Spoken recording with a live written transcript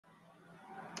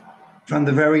From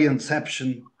the very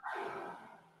inception,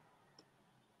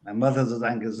 my mother,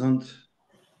 Zadan Gesund,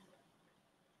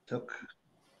 took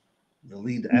the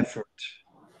lead effort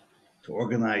to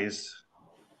organize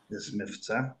this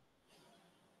Mivtza.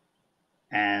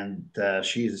 And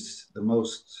she's the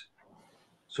most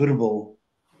suitable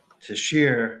to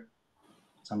share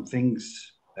some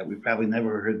things that we probably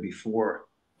never heard before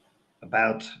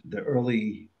about the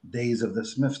early days of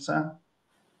this Mivtza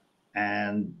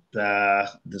and the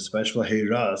special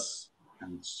Heiras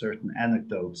and certain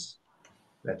anecdotes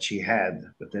that she had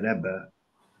with the Rebbe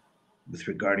with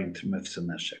regarding to Mivtza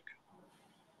Neshek.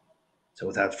 So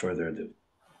without further ado.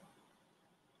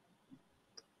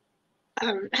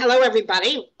 Hello,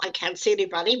 everybody. I can't see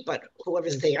anybody, but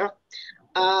whoever's there.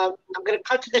 I'm going to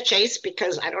cut to the chase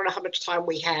because I don't know how much time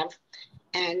we have.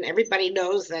 And everybody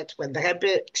knows that when the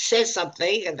Rebbe says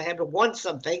something and the Rebbe wants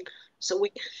something, so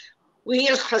we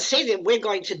as Hasidim, we're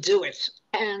going to do it.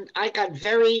 And I got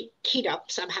very keyed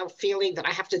up, somehow feeling that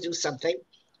I have to do something.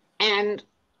 And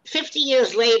 50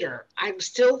 years later, I'm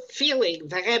still feeling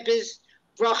the Rebbe's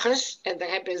brachas, and the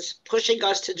Rebbe is pushing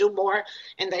us to do more,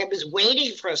 and the Rebbe is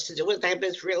waiting for us to do it. The Rebbe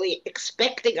is really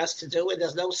expecting us to do it.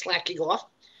 There's no slacking off.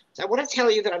 So I want to tell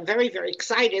you that I'm very, very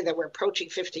excited that we're approaching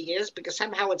 50 years because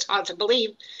somehow it's hard to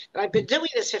believe that I've been doing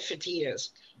this for 50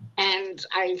 years. And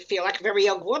I feel like a very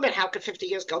young woman. How could 50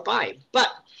 years go by? But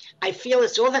I feel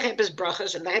it's all the Rebbe's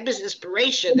brachas and the Rebbe's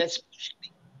inspiration that's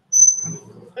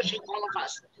pushing all of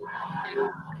us. And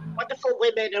wonderful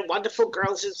women and wonderful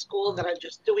girls in school that are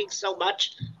just doing so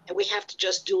much. And we have to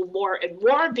just do more and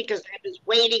more because that is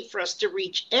waiting for us to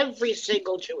reach every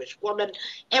single Jewish woman,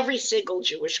 every single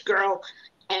Jewish girl,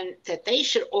 and that they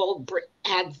should all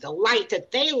add the light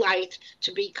that they light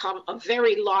to become a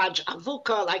very large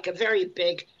avuka, like a very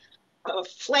big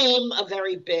flame, a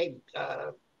very big,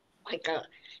 like a,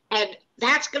 and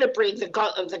that's going to bring the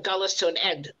gullus to an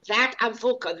end. That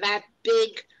avuka, that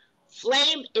big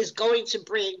flame is going to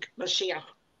bring Mashiach.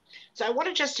 So I want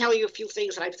to just tell you a few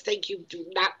things that I think you do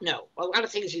not know. A lot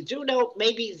of things you do know,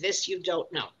 maybe this you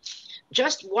don't know.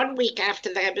 Just 1 week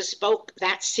after the Rebbe spoke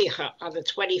that Sikha on the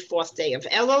 24th day of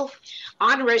Elul,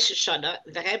 on Rosh Hashanah,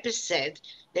 the Rebbe said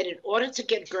that in order to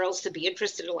get girls to be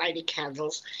interested in lighting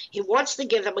candles, he wants to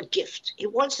give them a gift. He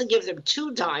wants to give them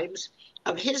 2 dimes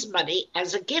of his money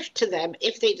as a gift to them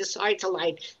if they decide to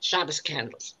light Shabbos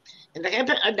candles. And the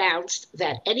Rebbe announced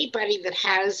that anybody that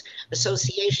has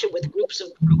association with groups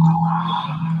of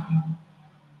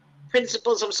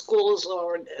principals of schools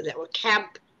or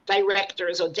camp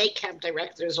directors or day camp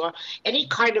directors or any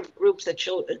kind of groups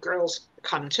that girls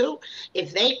come to,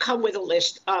 if they come with a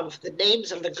list of the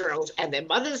names of the girls and their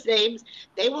mother's names,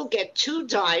 they will get 2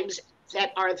 dimes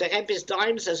that are the Rebbe's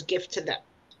dimes as gift to them.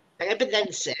 The Rebbe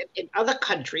then said, in other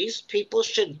countries, people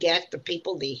should get,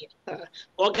 the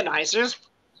organizers,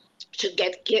 should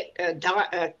get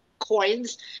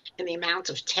coins in the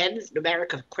amount of 10,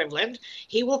 numeric equivalent.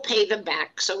 He will pay them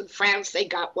back. So in France, they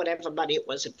got whatever money it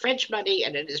was in French money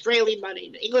and in Israeli money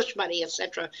and English money,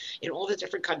 etc., in all the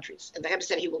different countries. And the Rebbe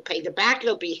said he will pay them back.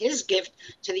 It'll be his gift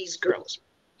to these girls.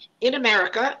 In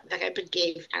America, the Rebbe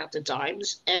gave out the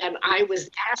dimes, and I was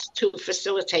asked to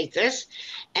facilitate this.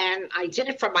 And I did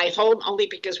it from my home only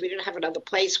because we didn't have another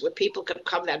place where people could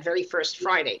come that very first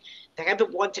Friday. The Rebbe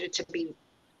wanted it to be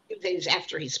days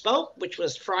after he spoke, which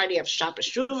was Friday of Shabbos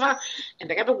Shuvah, and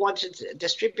the Rebbe wanted to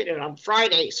distribute it on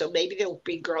Friday, so maybe there'll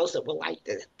be girls that will like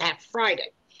that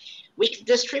Friday. We can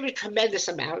distribute tremendous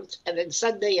amounts, and then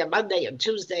Sunday and Monday and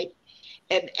Tuesday.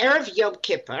 And Erev Yom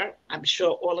Kippur, I'm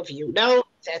sure all of you know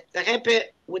that the Rebbe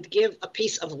would give a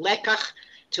piece of lekach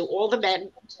to all the men,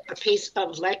 a piece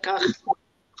of lekach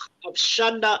of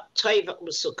Shana Tova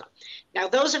Musuka. Now,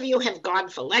 those of you who have gone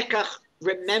for lekach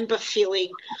remember feeling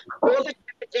all the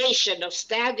trepidation of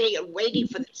standing and waiting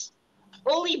for this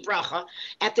holy bracha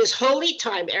at this holy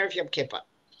time, Erev Yom Kippur.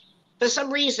 For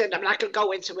some reason, I'm not going to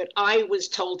go into it, I was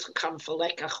told to come for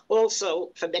lekach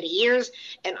also for many years,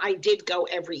 and I did go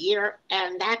every year.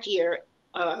 And that year,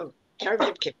 Erev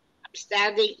Yom Kippur, I'm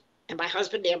standing and my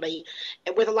husband near me,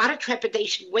 and with a lot of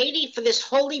trepidation, waiting for this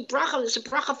holy bracha. It's a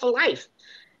bracha for life.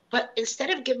 But instead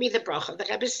of giving me the bracha, the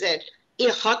Rebbe said,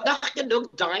 "Ihr habt noch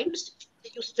genug dimes?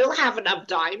 You still have enough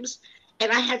dimes?"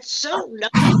 And I had so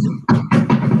nothing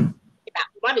about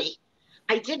money.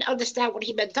 I didn't understand what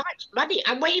he meant dimes. Money.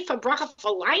 I'm waiting for bracha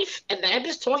for life, and the Rebbe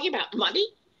is talking about money.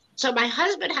 So my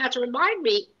husband had to remind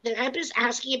me that the Rebbe is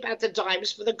asking about the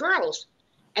dimes for the girls.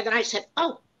 And then I said,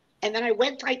 "Oh." And then I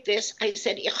went like this. I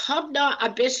said, "Ichobna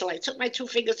abissal." I took my 2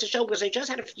 fingers to show because I just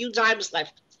had a few dimes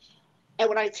left. And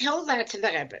when I told that to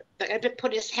the Rebbe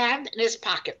put his hand in his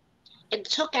pocket and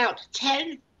took out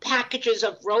 10 packages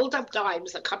of rolled up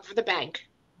dimes that come from the bank,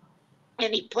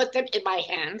 and he put them in my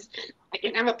hands. I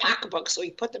didn't have a pocketbook, so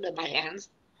he put them in my hands.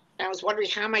 And I was wondering,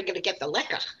 how am I going to get the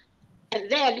liquor? And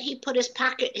then he put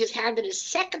his hand in his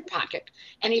second pocket,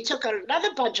 and he took out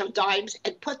another bunch of dimes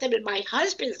and put them in my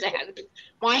husband's hand.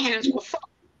 My hands were full.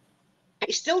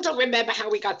 I still don't remember how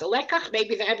we got the lekach.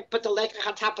 Maybe they had to put the lekach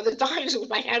on top of the dimes and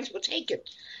my hands were taken.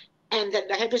 And then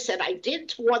the Rebbe said, I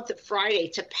didn't want the Friday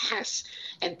to pass,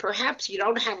 and perhaps you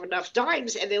don't have enough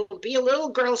dimes, and there will be a little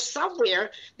girl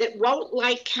somewhere that won't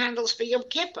light candles for Yom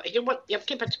Kippur. He didn't want Yom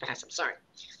Kippur to pass, I'm sorry.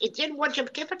 He didn't want Yom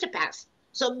Kippur to pass.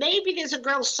 So maybe there's a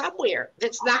girl somewhere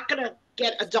that's not going to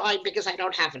get a dime because I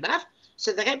don't have enough.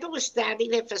 So the Rebbe was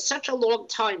standing there for such a long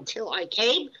time till I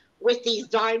came with these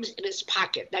dimes in his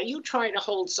pocket. Now you try to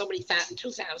hold so many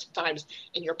 2,000 dimes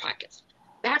in your pockets.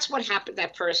 That's what happened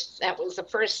that was the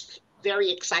first very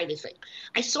exciting thing.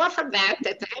 I saw from that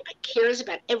the Rebbe cares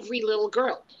about every little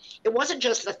girl. It wasn't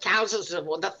just the thousands of,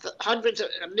 or the hundreds of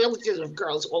millions of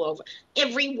girls all over.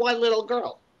 Every one little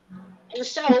girl. And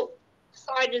so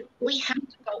decided we have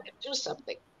to go and do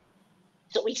something.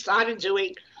 So we started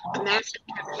doing a massive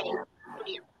campaign,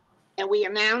 and we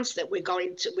announced that we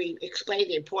explained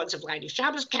the importance of lighting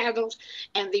Shabbos candles,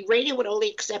 and the radio would only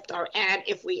accept our ad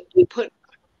if we put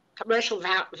commercial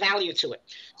value to it.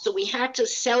 So we had to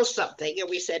sell something, and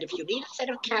we said, if you need a set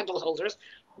of candle holders,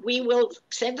 we will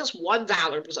send us $1,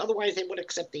 because otherwise they wouldn't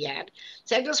accept the ad.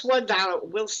 Send us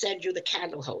 $1, we'll send you the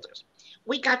candle holders.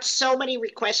 We got so many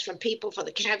requests from people for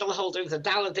the candle holders. The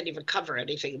dollar didn't even cover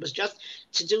anything. It was just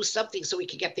to do something so we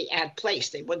could get the ad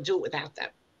placed. They wouldn't do it without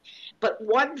that. But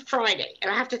one Friday, and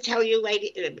I have to tell you,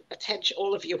 attention,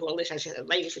 all of you who are listening,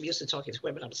 ladies, I'm used to talking to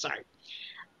women, I'm sorry,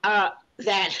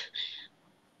 that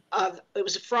it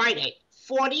was a Friday,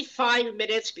 45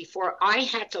 minutes before I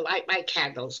had to light my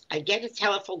candles, I get a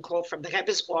telephone call from the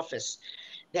Rebbe's office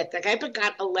that the Rebbe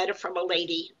got a letter from a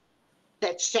lady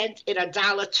that sent in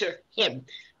 $1 to him.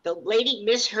 The lady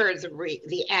misheard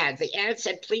the ad. The ad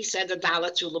said, please send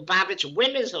 $1 to Lubavitch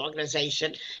Women's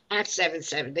Organization at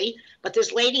 770. But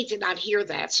this lady did not hear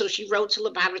that, so she wrote to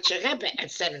Lubavitch Rebbe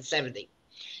at 770.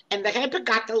 And the Rebbe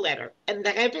got the letter, and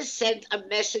the Rebbe sent a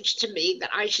message to me that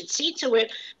I should see to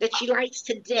it that she lights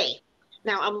today.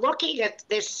 Now, I'm looking at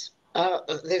this.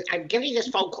 I'm getting this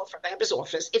phone call from the Rebbe's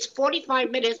office. It's 45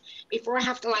 minutes before I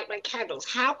have to light my candles.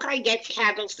 How can I get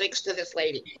candlesticks to this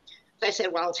lady? So I said,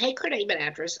 well, I'll take her name and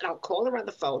address, and I'll call her on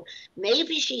the phone.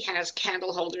 Maybe she has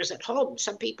candle holders at home.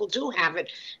 Some people do have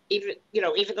it.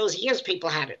 Even those years people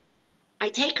had it. I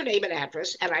take her name and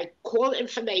address, and I call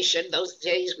information. Those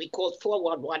days we called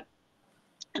 411,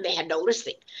 and they had no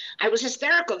listing. I was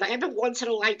hysterical. The Rebbe wants her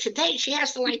to light today. She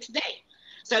has to light today.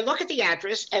 So I look at the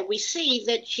address, and we see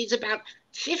that she's about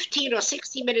 15 or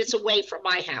 60 minutes away from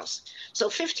my house. So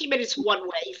 15 minutes one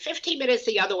way, 15 minutes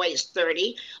the other way is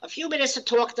 30, a few minutes to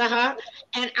talk to her,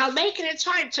 and I'll make it in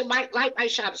time to light my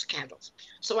Shabbos candles.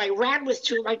 So I ran with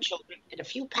 2 of my children and a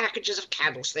few packages of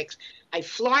candlesticks. I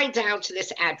fly down to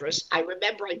this address. I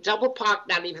remember I double parked,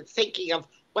 not even thinking of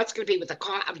what's going to be with the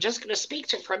car. I'm just going to speak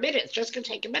to her for a minute. It's just going to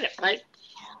take a minute, right?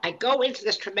 I go into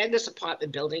this tremendous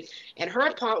apartment building, and her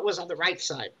apartment was on the right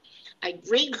side. I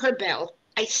ring her bell.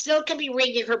 I still can be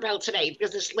ringing her bell today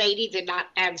because this lady did not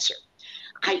answer.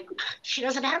 She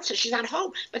doesn't answer. She's not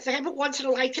home. But they haven't wanted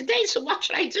to light today, so what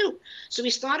should I do? So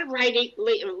we started ringing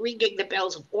the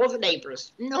bells of all the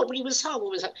neighbors. Nobody was home. It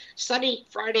was a sunny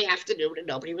Friday afternoon, and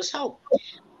nobody was home.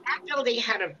 That building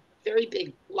had a very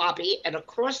big lobby, and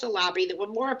across the lobby there were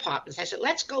more apartments. I said,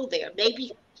 let's go there.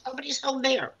 Maybe somebody's home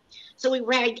there. So we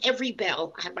rang every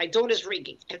bell. I had my daughters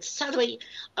ringing, and suddenly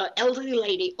an elderly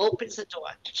lady opens the door,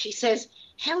 and she says,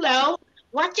 hello,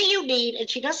 what do you need? And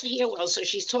she doesn't hear well, so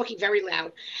she's talking very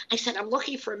loud. I said, I'm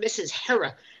looking for Mrs.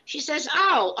 Hera. She says,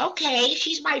 oh, okay,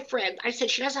 she's my friend. I said,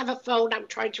 she doesn't have a phone. I'm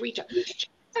trying to reach her. She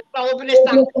has a phone, but it's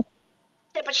not. I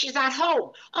said, but she's not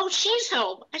home. Oh, she's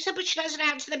home. I said, but she doesn't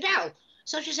answer the bell.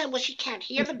 So she said, well, she can't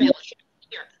hear the bell. She can't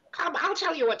hear. Come, I'll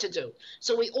tell you what to do.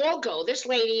 So we all go, this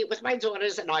lady with my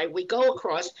daughters and I, we go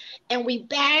across and we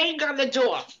bang on the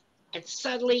door. And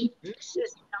suddenly Mrs.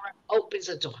 Hera opens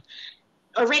the door.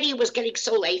 Already it was getting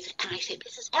so late. And I said,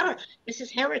 Mrs.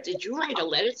 Hera, did you write a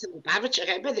letter to the Lubavitcher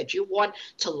Rebbe that you want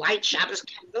to light Shabbos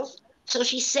candles? So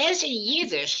she says in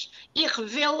Yiddish, Ich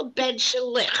will ben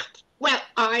shelicht. Well,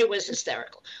 I was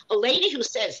hysterical. A lady who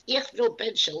says, Ich will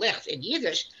ben shelicht in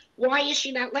Yiddish, why is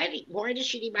she not letting? Why does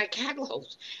she need my candle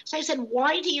holders? So I said,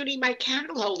 why do you need my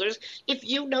candle holders if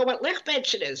you know what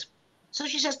lichtbenchen is? So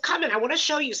she says, come in, I want to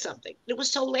show you something. It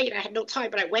was so late, I had no time,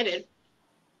 but I went in.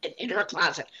 in her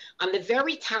closet. On the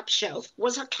very top shelf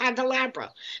was a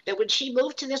candelabra that when she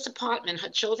moved to this apartment, her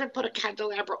children put a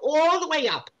candelabra all the way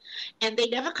up. And they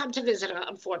never come to visit her,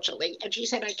 unfortunately. And she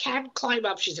said, I can't climb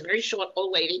up. She's a very short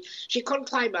old lady. She couldn't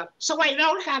climb up. So I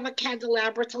don't have a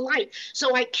candelabra to light.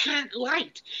 So I can't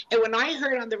light. And when I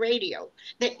heard on the radio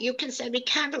that you can send me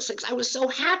candlesticks, I was so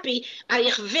happy.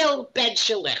 Ich will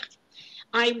Bedschelicht.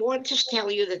 I want to tell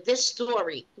you that this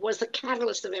story was the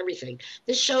catalyst of everything.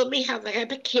 This showed me how the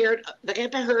Rebbe cared. The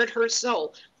Rebbe heard her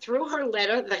soul. Through her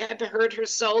letter, the Rebbe heard her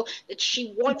soul that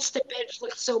she wants to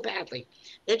benefit so badly.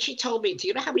 Then she told me, do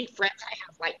you know how many friends I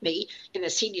have like me in the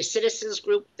senior citizens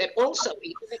group that also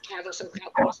even the candlesticks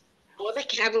got lost? All the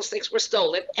candlesticks were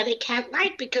stolen and they can't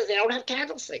light because they don't have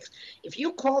candlesticks. If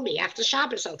you call me after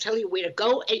Shabbos, I'll tell you where to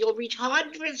go and you'll reach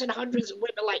hundreds and hundreds of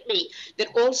women like me that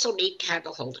also need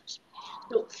candle holders.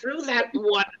 So through that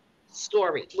one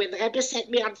story, when the Rebbe sent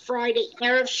me on Friday,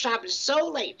 Erev Shabbos, so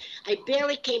late, I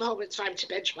barely came home in time to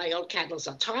bench my own candles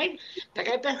on time. The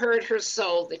Rebbe heard her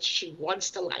soul that she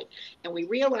wants to light. And we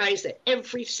realized that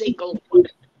every single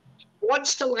woman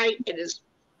wants to light and is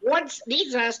wants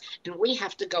needs us, and we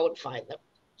have to go and find them.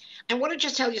 I want to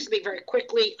just tell you something very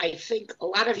quickly. I think a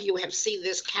lot of you have seen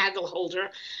this candle holder.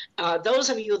 Those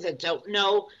of you that don't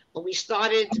know, when we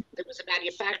started, there was a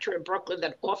manufacturer in Brooklyn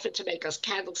that offered to make us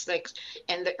candlesticks.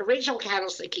 And the original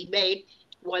candlestick he made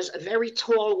was a very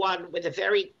tall one with a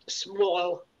very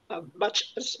small,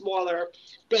 much smaller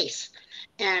base.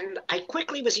 And I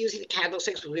quickly was using the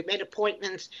candlesticks. We made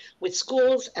appointments with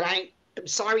schools. And I'm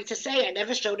sorry to say, I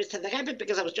never showed it to the Rebbe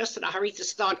because I was just in a hurry to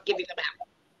start giving them out.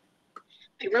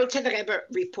 I wrote to the Rebbe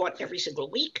report every single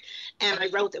week, and I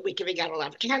wrote that we're giving out a lot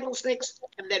of candlesticks.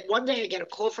 And then one day I get a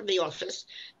call from the office,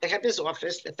 the Rebbe's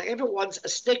office, that the Rebbe wants a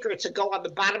sticker to go on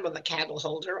the bottom of the candle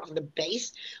holder, on the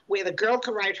base, where the girl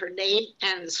can write her name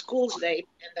and the school's name.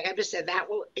 And the Rebbe said that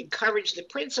will encourage the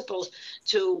principals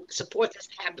to support this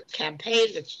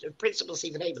campaign. The principals see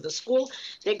the name of the school.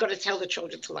 They're going to tell the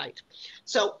children to light.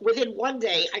 So within one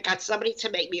day, I got somebody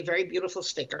to make me a very beautiful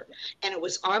sticker, and it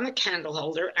was on the candle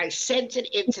holder. I sent it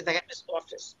into the Rebbe's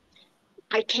office.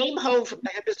 I came home from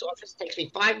the Rebbe's office. It takes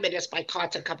me 5 minutes by car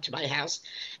to come to my house.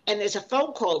 And there's a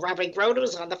phone call. Rabbi Groda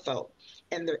was on the phone.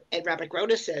 And Rabbi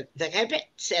Groda said, the Rebbe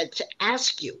said to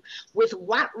ask you, with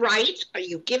what right are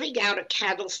you giving out a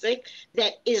candlestick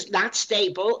that is not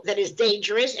stable, that is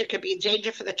dangerous, it could be a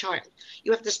danger for the child?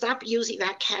 You have to stop using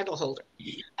that candle holder.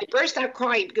 I burst out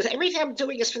crying because everything I'm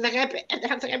doing is for the Rebbe, and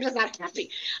the Rebbe's not happy.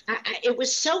 It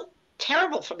was so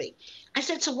terrible for me. I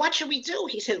said, so what should we do?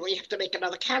 He said, well, you have to make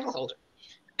another candle holder.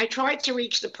 I tried to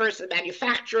reach the person, the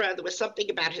manufacturer. There was something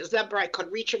about his number. I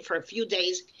couldn't reach him for a few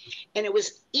days. And it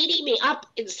was eating me up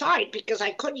inside because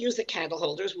I couldn't use the candle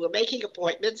holders. We were making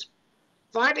appointments.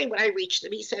 Finally, when I reached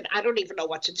him, he said, I don't even know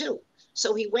what to do.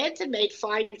 So he went and made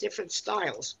 5 different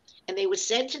styles. And they were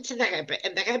sent into the Rebbe.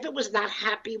 And the Rebbe was not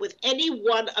happy with any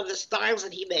one of the styles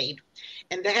that he made.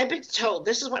 And the Rebbe told,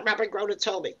 this is what Rabbi Groda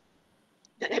told me.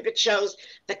 The Rebbe chose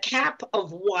the cap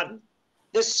of one,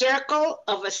 the circle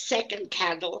of a second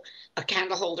candle, a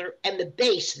candle holder, and the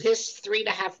base, this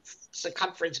 3.5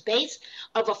 circumference base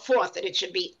of a fourth, and it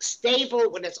should be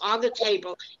stable when it's on the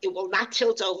table. It will not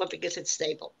tilt over because it's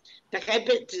stable. The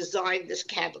Rebbe designed this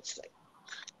candlestick.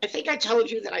 I think I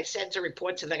told you that I sent a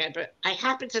report to the Rebbe. I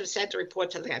happen to have sent a report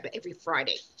to the Rebbe every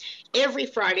Friday. Every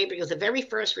Friday, because the very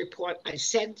first report I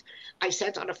sent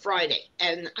on a Friday.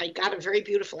 And I got a very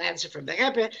beautiful answer from the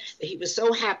Rebbe that he was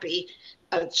so happy.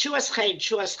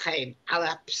 Shuas Chaim,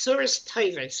 ala psuris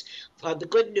tovers, for the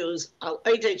good news, al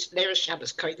oidej ner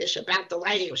Shabbos Kodesh, about the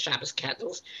lighting of Shabbos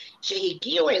candles.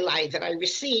 Shehigiu elai, that I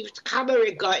received kama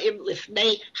regaim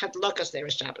lifnei hadlokas ner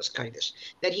Shabbos Kodesh,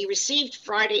 that he received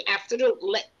Friday afternoon,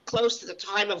 close to the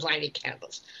time of lighting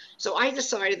candles. So I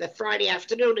decided that Friday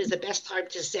afternoon is the best time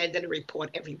to send in a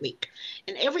report every week.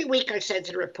 And every week I sent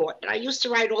in a report. And I used to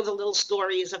write all the little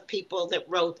stories of people that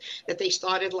wrote that they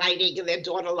started lighting and their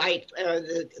daughter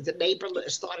the neighbor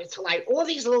started to light. All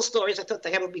these little stories, I thought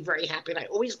the Rebbe would be very happy. And I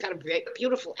always got a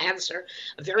beautiful answer,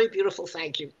 a very beautiful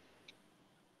thank you.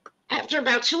 After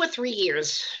about 2 or 3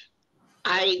 years,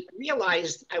 I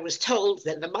realized I was told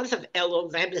that the month of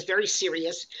Elul, the Rebbe is very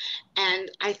serious.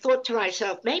 And I thought to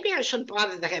myself, maybe I shouldn't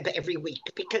bother the Rebbe every week,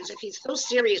 because if he's so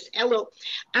serious, Elul,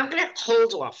 I'm going to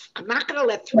hold off. I'm not going to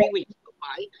let 3 weeks go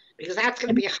by, because that's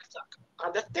going to be a chazak.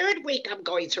 On the 3rd week, I'm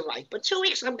going to write. But 2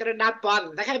 weeks, I'm going to not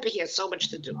bother. The Rebbe, he has so much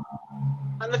to do.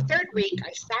 On the 3rd week,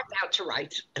 I sat down to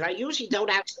write, and I usually don't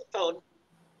answer the phone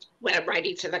when I'm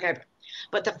writing to the Rebbe.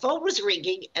 But the phone was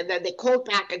ringing, and then they called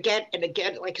back again and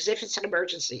again, like as if it's an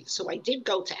emergency. So I did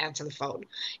go to answer the phone,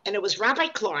 and it was Rabbi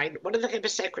Klein, one of the Rebbe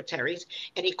secretaries,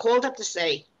 and he called up to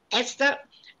say, Esther,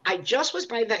 I just was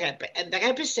by the Rebbe, and the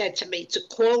Rebbe said to me to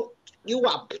call you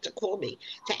up, to call me,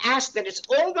 to ask that it's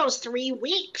almost 3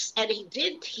 weeks, and he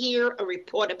did hear a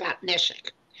report about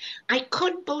Neshek. I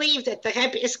couldn't believe that the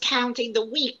Rebbe is counting the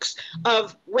weeks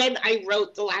of when I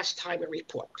wrote the last time a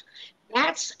report.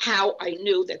 That's how I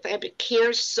knew that the Rebbe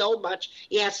cares so much.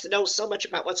 He has to know so much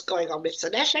about what's going on with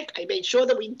Mivtza Neshek. I made sure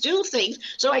that we do things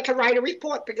so I can write a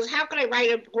report, because how can I write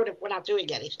a report if we're not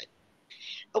doing anything?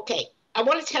 Okay, I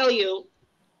want to tell you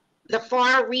the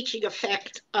far-reaching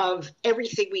effect of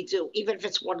everything we do, even if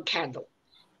it's one candle.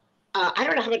 I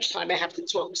don't know how much time I have to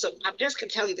talk, so I'm just going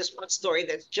to tell you this one story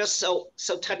that's just so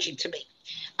touching to me.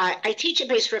 I teach at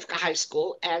Beis Rivka High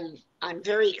School, and I'm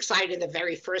very excited the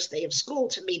very first day of school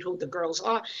to meet who the girls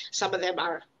are. Some of them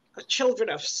are children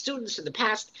of students in the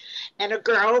past, and a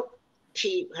girl,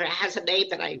 she has a name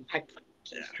that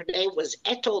her name was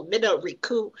Etel Mina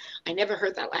Riku. I never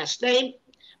heard that last name.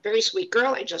 Very sweet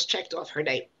girl. I just checked off her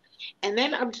name. And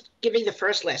then I'm giving the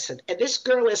first lesson, and this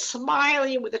girl is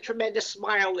smiling with a tremendous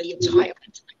smile the entire time. I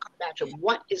can't imagine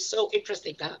what is so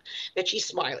interesting to her that she's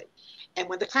smiling. And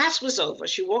when the class was over,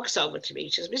 she walks over to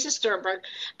me. She says, Mrs. Sternberg,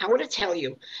 I want to tell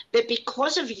you that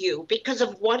because of you, because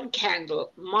of one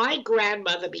candle, my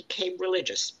grandmother became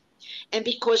religious. And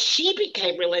because she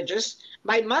became religious,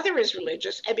 my mother is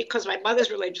religious. And because my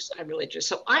mother's religious, I'm religious.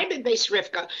 So I'm in Beis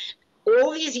Rivka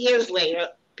all these years later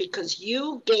because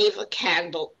you gave a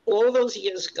candle all those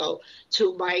years ago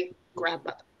to my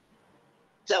grandmother.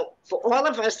 So for all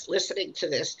of us listening to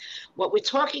this, what we're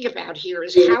talking about here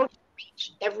is how to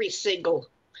reach every single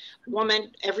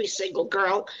woman, every single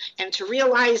girl, and to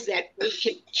realize that we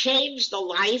can change the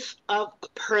life of a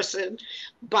person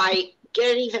by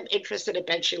getting them interested in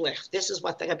Ben Shilech. This is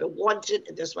what the Rebbe wanted,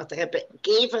 and this is what the Rebbe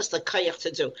gave us the koyach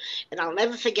to do. And I'll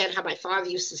never forget how my father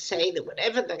used to say that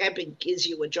whenever the Rebbe gives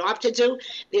you a job to do,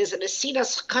 there's an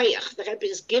asinas koyach. The Rebbe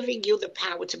is giving you the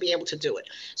power to be able to do it.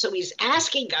 So he's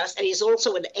asking us, and he's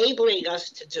also enabling us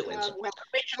to do it. Well,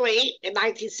 originally, in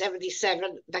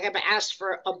 1977, the Rebbe asked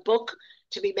for a book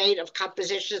to be made of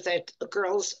compositions that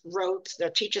girls wrote. Their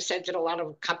teacher sent in a lot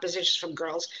of compositions from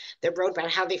girls that wrote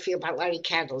about how they feel about lighting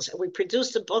candles. And we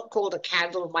produced a book called A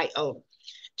Candle of My Own.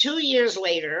 2 years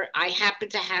later, I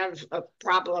happened to have a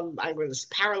problem. I was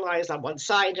paralyzed on one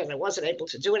side and I wasn't able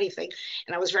to do anything.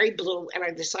 And I was very blue. And I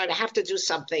decided I have to do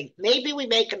something. Maybe we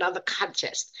make another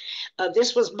contest.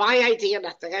 This was my idea,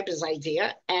 not the Rebbe's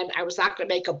idea. And I was not going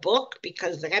to make a book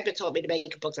because the Rebbe told me to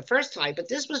make a book the first time. But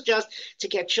this was just to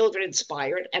get children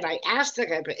inspired. And I asked the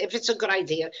Rebbe if it's a good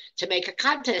idea to make a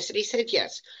contest. And he said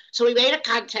yes. So we made a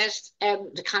contest.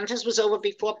 And the contest was over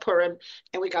before Purim.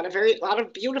 And we got a lot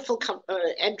of beautiful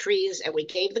entries, and we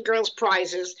gave the girls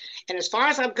prizes. And as far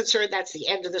as I'm concerned, that's the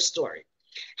end of the story.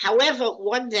 However,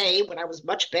 one day when I was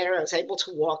much better, I was able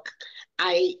to walk,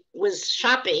 I was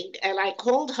shopping and I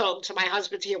called home to my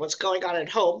husband to hear what's going on at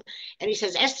home. And he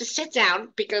says, Esther, sit down,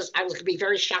 because I was going to be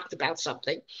very shocked about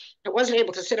something. I wasn't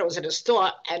able to sit. I was in a store.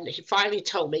 And he finally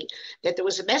told me that there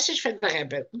was a message from the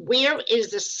Rebbe. Where is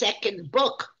the second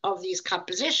book of these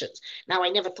compositions? Now, I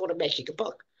never thought of making a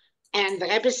book. And the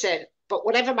Rebbe said, but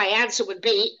whatever my answer would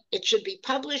be, it should be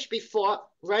published before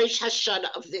Rosh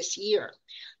Hashanah of this year.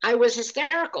 I was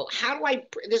hysterical.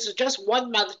 This is just 1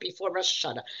 month before Rosh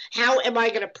Hashanah. How am I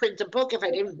going to print a book if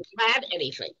I didn't plan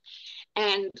anything?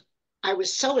 And I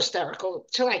was so hysterical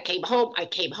till I came home. I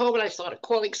came home and I started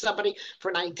calling somebody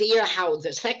for an idea how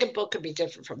the second book could be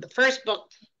different from the first book.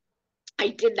 I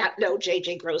did not know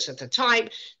J.J. Gross at the time.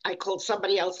 I called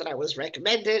somebody else that I was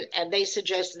recommended, and they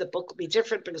suggested the book would be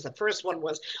different because the first one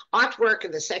was artwork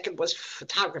and the second was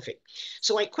photography.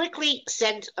 So I quickly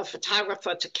sent a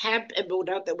photographer to Camp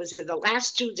Emunah that was in the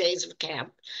last 2 days of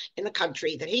camp in the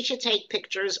country, that he should take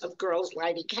pictures of girls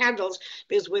lighting candles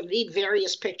because we need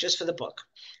various pictures for the book.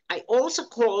 I also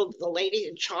called the lady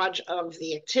in charge of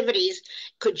the activities.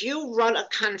 Could you run a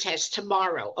contest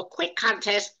tomorrow? A quick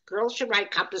contest. Girls should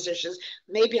write compositions.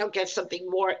 Maybe I'll get something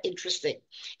more interesting.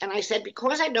 And I said,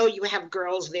 because I know you have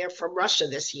girls there from Russia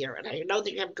this year, and I know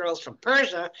that you have girls from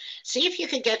Persia, see if you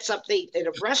can get something in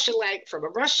a Russian language from a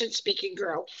Russian-speaking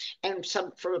girl and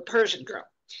some from a Persian girl.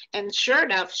 And sure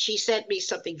enough, she sent me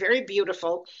something very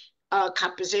beautiful, a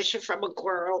composition from a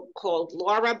girl called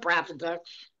Laura Bravender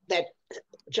that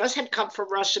just had come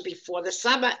from Russia before the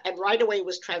summer and right away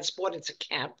was transported to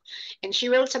camp. And she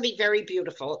wrote something very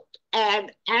beautiful.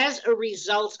 And as a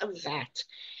result of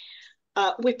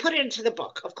that, we put it into the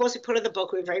book. Of course, we put it in the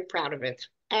book. We were very proud of it.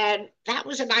 And that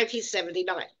was in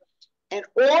 1979. And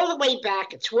all the way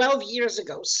back 12 years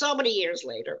ago, so many years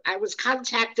later, I was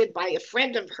contacted by a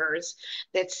friend of hers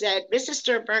that said, Mrs.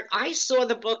 Sternberg, I saw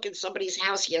the book in somebody's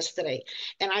house yesterday,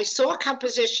 and I saw a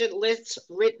composition list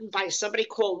written by somebody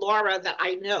called Laura that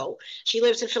I know. She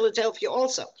lives in Philadelphia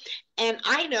also. And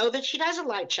I know that she doesn't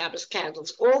light Shabbos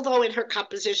candles, although in her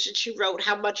composition she wrote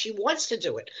how much she wants to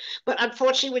do it. But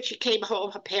unfortunately, when she came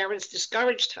home, her parents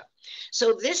discouraged her.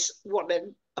 So this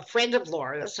woman, a friend of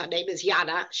Laura's, her name is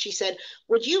Yana, she said,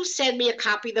 would you send me a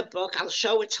copy of the book? I'll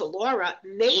show it to Laura.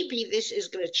 Maybe this is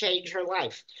going to change her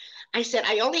life. I said,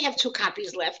 I only have 2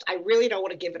 copies left. I really don't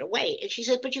want to give it away. And she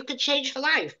said, but you could change her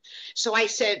life. So I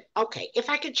said, okay, if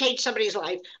I could change somebody's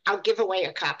life, I'll give away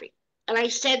a copy. And I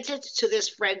sent it to this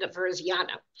friend of hers,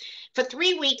 Yana. For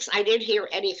 3 weeks, I didn't hear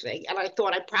anything, and I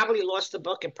thought I probably lost the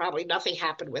book and probably nothing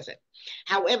happened with it.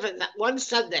 However, that one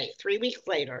Sunday, 3 weeks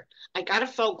later, I got a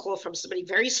phone call from somebody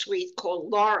very sweet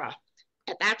called Laura.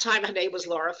 At that time, her name was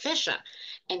Laura Fisher,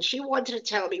 and she wanted to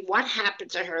tell me what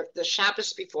happened to her the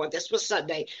Shabbos before. This was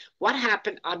Sunday. What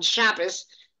happened on Shabbos,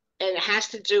 and it has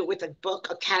to do with a book,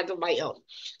 A Candle My Own.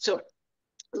 So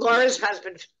Laura's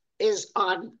husband is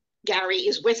on Gary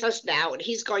is with us now, and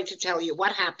he's going to tell you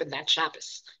what happened that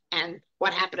Shabbos and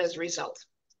what happened as a result.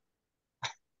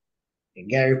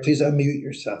 Gary, please unmute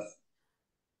yourself.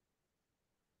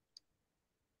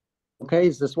 Okay,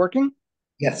 is this working?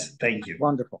 Yes, thank you.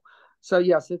 Wonderful. So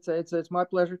yes, it's my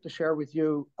pleasure to share with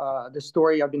you the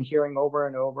story I've been hearing over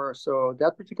and over. So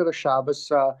that particular Shabbos,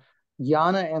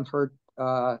 Yana and her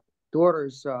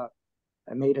daughters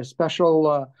made a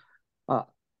special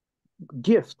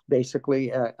gift, basically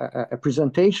a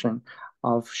presentation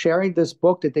of sharing this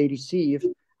book that they received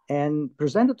and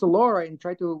present it to Laura and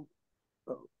try to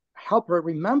help her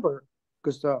remember,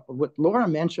 because what Laura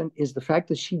mentioned is the fact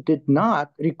that she did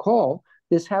not recall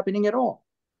this happening at all.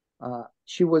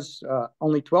 She was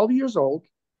only 12 years old.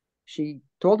 She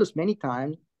told us many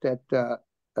times that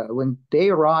when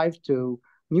they arrived to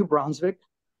New Brunswick,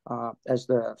 as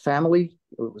the family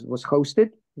was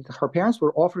hosted, her parents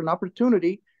were offered an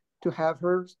opportunity to have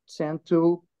her sent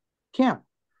to camp.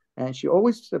 And she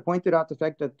always pointed out the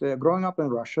fact that growing up in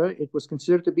Russia, it was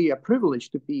considered to be a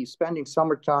privilege to be spending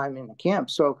summertime in a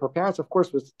camp. So her parents, of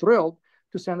course, was thrilled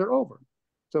to send her over.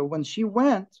 So when she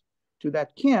went to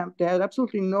that camp, they had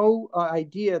absolutely no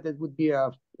idea that it would be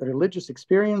a religious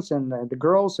experience. And the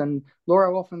girls, and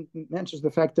Laura often mentions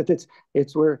the fact that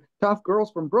it's were tough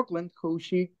girls from Brooklyn who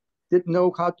she didn't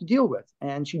know how to deal with.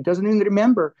 And she doesn't even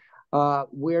remember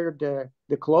where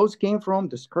the clothes came from,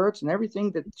 the skirts and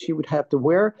everything that she would have to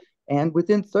wear. And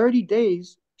within 30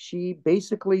 days, she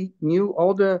basically knew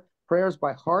all the prayers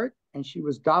by heart, and she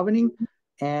was davening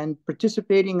and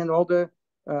participating in all the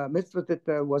mitzvah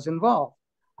that was involved.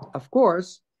 Of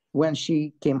course, when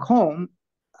she came home,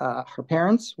 her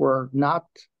parents were not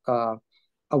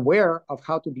aware of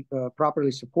how to be,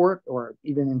 properly support or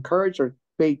even encourage, or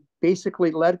they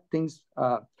basically let things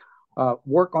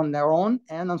work on their own.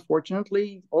 And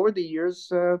unfortunately, over the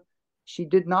years, she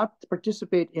did not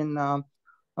participate in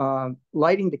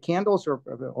lighting the candles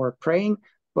or praying.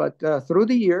 But through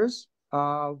the years,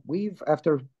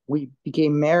 after we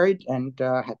became married and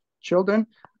had children,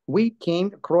 we came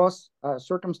across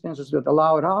circumstances that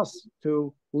allowed us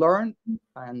to learn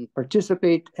and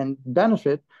participate and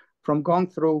benefit from going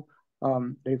through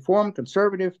Reform,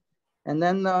 conservative, and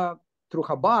then through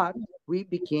Chabad, we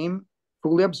became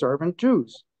fully observant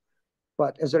Jews.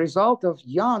 But as a result of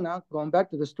Yana, going back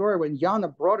to the story, when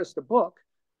Yana brought us the book,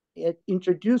 it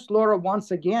introduced Laura once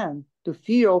again to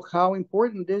feel how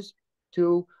important it is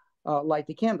to light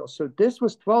the candles. So this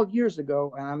was 12 years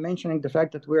ago, and I'm mentioning the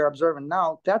fact that we're observant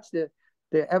now. That's the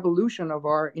evolution of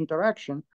our interaction.